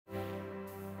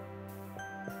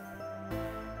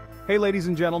Hey ladies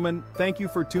and gentlemen, thank you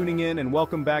for tuning in and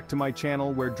welcome back to my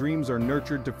channel where dreams are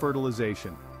nurtured to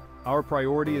fertilization. Our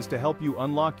priority is to help you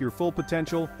unlock your full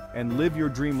potential and live your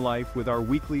dream life with our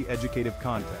weekly educative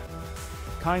content.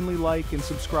 Kindly like and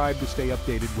subscribe to stay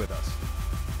updated with us.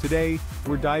 Today,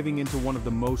 we're diving into one of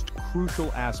the most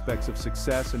crucial aspects of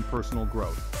success and personal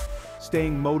growth: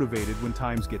 staying motivated when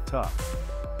times get tough.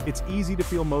 It's easy to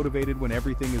feel motivated when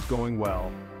everything is going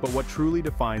well, but what truly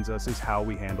defines us is how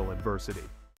we handle adversity.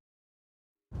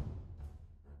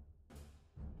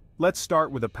 Let's start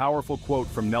with a powerful quote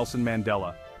from Nelson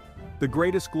Mandela. "The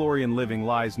greatest glory in living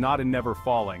lies not in never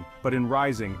falling, but in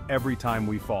rising every time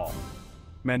we fall."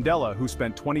 Mandela, who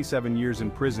spent 27 years in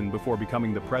prison before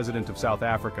becoming the president of South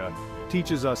Africa,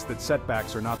 teaches us that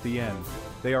setbacks are not the end.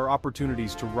 They are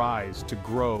opportunities to rise, to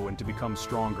grow, and to become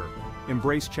stronger.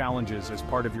 Embrace challenges as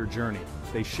part of your journey.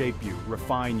 They shape you,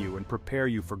 refine you, and prepare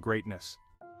you for greatness.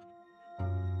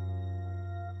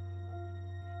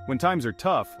 When times are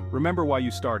tough, remember why you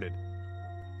started.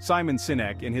 Simon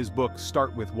Sinek, in his book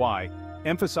Start With Why,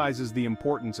 emphasizes the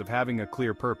importance of having a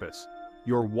clear purpose.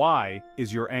 Your why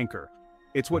is your anchor.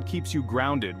 It's what keeps you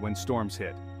grounded when storms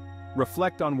hit.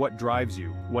 Reflect on what drives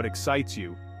you, what excites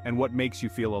you, and what makes you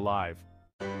feel alive.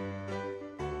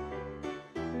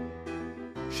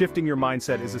 Shifting your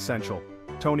mindset is essential.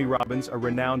 Tony Robbins, a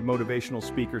renowned motivational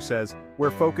speaker, says, "Where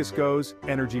focus goes,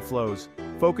 energy flows."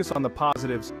 Focus on the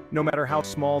positives, no matter how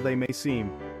small they may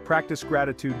seem. Practice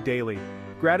gratitude daily.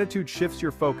 Gratitude shifts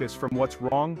your focus from what's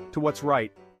wrong to what's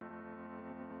right.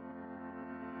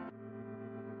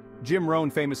 Jim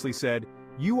Rohn famously said,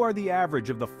 "You are the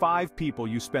average of the 5 people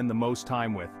you spend the most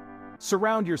time with."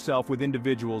 Surround yourself with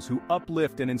individuals who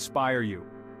uplift and inspire you.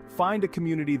 Find a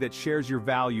community that shares your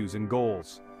values and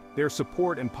goals. Their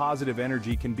support and positive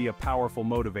energy can be a powerful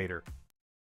motivator.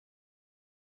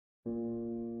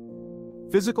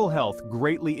 Physical health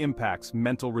greatly impacts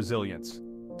mental resilience.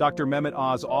 Dr. Mehmet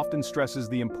Oz often stresses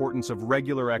the importance of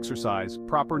regular exercise,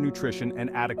 proper nutrition, and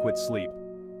adequate sleep.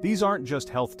 These aren't just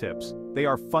health tips, they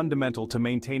are fundamental to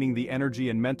maintaining the energy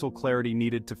and mental clarity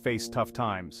needed to face tough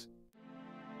times.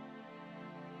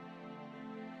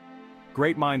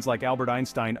 Great minds like Albert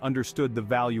Einstein understood the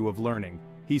value of learning.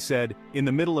 He said, "In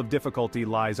the middle of difficulty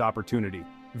lies opportunity.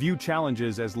 View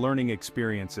challenges as learning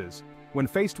experiences. When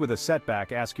faced with a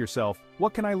setback, ask yourself,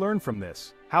 what can I learn from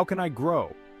this? How can I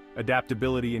grow?"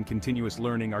 Adaptability and continuous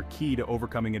learning are key to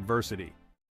overcoming adversity.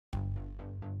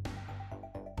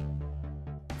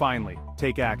 Finally,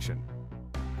 take action.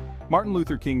 Martin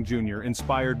Luther King Jr.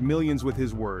 inspired millions with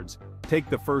his words, "Take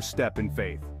the first step in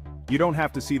faith." You don't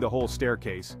have to see the whole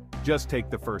staircase, just take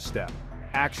the first step.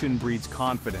 Action breeds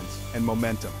confidence and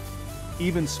momentum.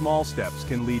 Even small steps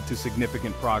can lead to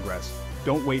significant progress.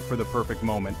 Don't wait for the perfect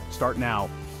moment, start now,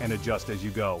 and adjust as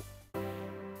you go.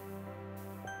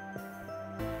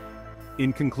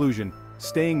 In conclusion,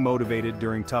 staying motivated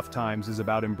during tough times is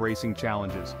about embracing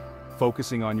challenges,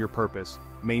 focusing on your purpose,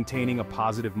 maintaining a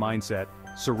positive mindset,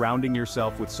 surrounding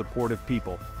yourself with supportive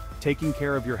people, taking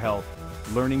care of your health,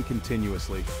 learning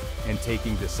continuously, and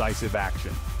taking decisive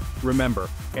action. Remember,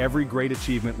 every great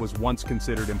achievement was once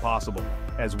considered impossible.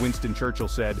 As Winston Churchill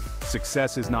said,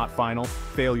 "Success is not final,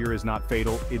 failure is not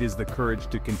fatal, it is the courage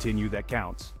to continue that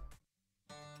counts."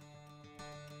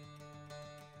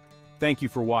 Thank you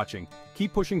for watching.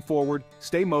 Keep pushing forward,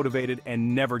 stay motivated,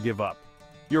 and never give up.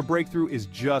 Your breakthrough is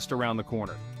just around the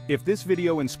corner. If this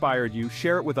video inspired you,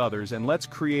 share it with others and let's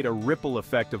create a ripple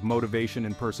effect of motivation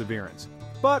and perseverance.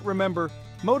 But remember,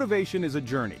 motivation is a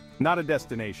journey, not a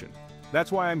destination. That's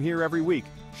why I'm here every week,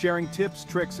 sharing tips,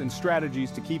 tricks, and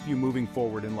strategies to keep you moving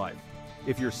forward in life.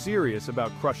 If you're serious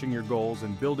about crushing your goals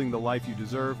and building the life you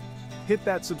deserve, hit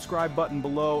that subscribe button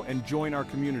below and join our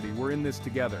community. We're in this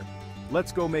together.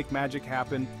 Let's go make magic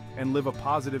happen and live a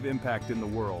positive impact in the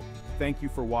world. Thank you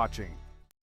for watching.